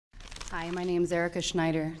Hi, my name is Erika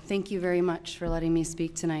Schneider. Thank you very much for letting me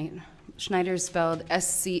speak tonight. Schneider is spelled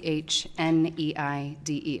S-C-H-N-E-I-D-E-R.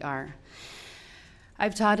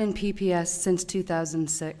 I've taught in PPS since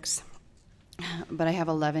 2006, but I have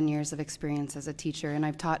 11 years of experience as a teacher, and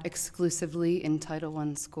I've taught exclusively in Title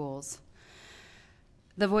I schools.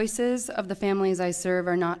 The voices of the families I serve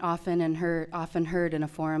are not often heard in a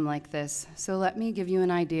forum like this, so let me give you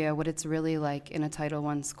an idea what it's really like in a Title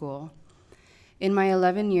I school. In my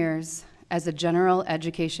 11 years as a general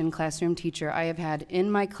education classroom teacher, I have had in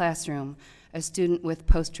my classroom a student with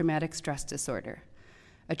post-traumatic stress disorder,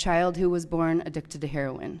 a child who was born addicted to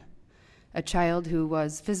heroin, a child who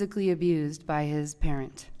was physically abused by his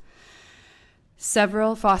parent,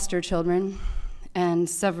 several foster children, and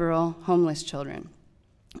several homeless children.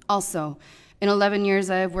 Also, in 11 years,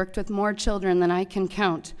 I have worked with more children than I can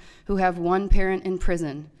count who have one parent in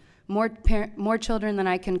prison, more children than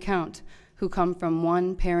I can count who come from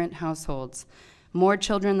one-parent households, more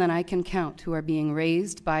children than I can count who are being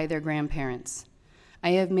raised by their grandparents. I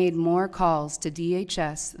have made more calls to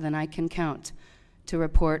DHS than I can count to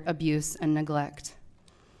report abuse and neglect.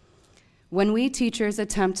 When we teachers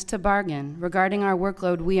attempt to bargain regarding our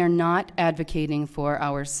workload, we are not advocating for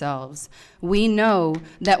ourselves. We know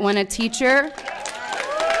that when a teacher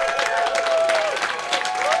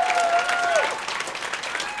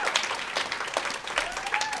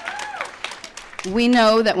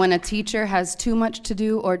has too much to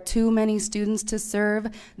do or too many students to serve,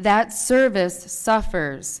 that service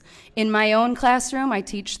suffers. In my own classroom, I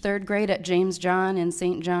teach third grade at James John in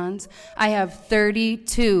St. John's. I have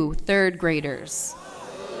 32 third graders.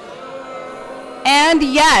 And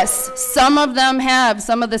yes, some of them have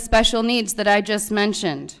some of the special needs that I just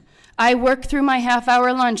mentioned. I work through my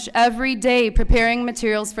half-hour lunch every day preparing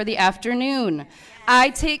materials for the afternoon. I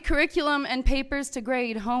take curriculum and papers to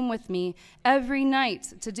grade home with me every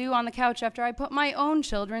night to do on the couch after I put my own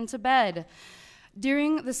children to bed.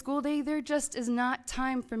 During the school day, there just is not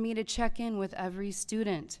time for me to check in with every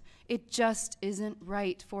student. It just isn't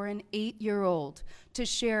right for an 8-year-old to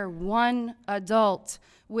share one adult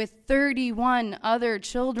with 31 other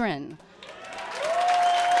children.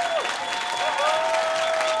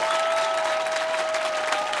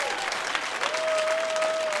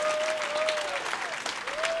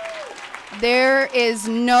 There is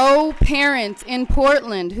no parent in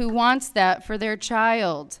Portland who wants that for their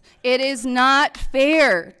child. It is not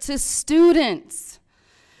fair to students.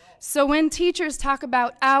 So when teachers talk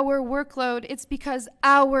about our workload, it's because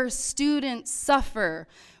our students suffer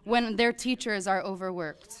when their teachers are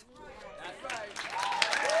overworked. That's right.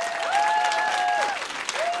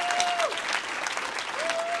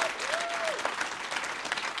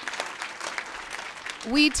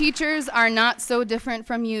 We teachers are not so different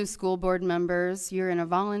from you, school board members. You're in a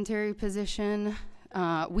voluntary position.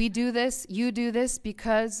 We do this, you do this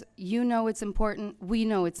because you know it's important, we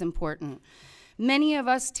know it's important. Many of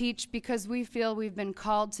us teach because we feel we've been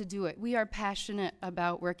called to do it. We are passionate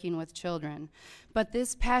about working with children. But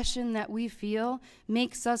this passion that we feel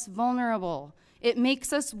makes us vulnerable. It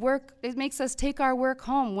makes us take our work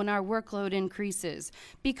home when our workload increases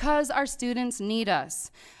because our students need us.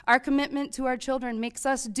 Our commitment to our children makes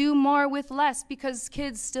us do more with less because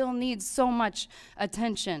kids still need so much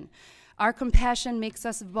attention. Our compassion makes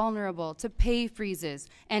us vulnerable to pay freezes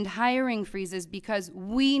and hiring freezes because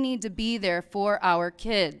we need to be there for our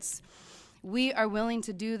kids. We are willing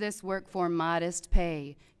to do this work for modest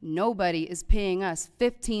pay. Nobody is paying us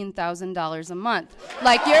 $15,000 a month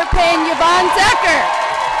like you're paying Yvonne Decker.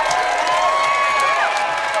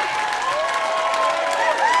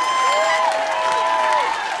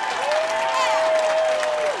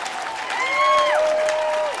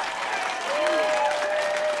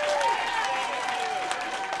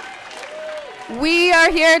 We are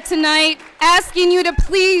here tonight asking you to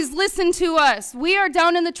please listen to us. We are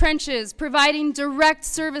down in the trenches providing direct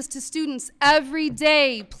service to students every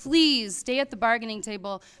day. Please stay at the bargaining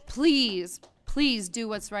table. Please, please do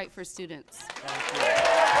what's right for students. Thank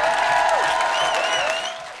you.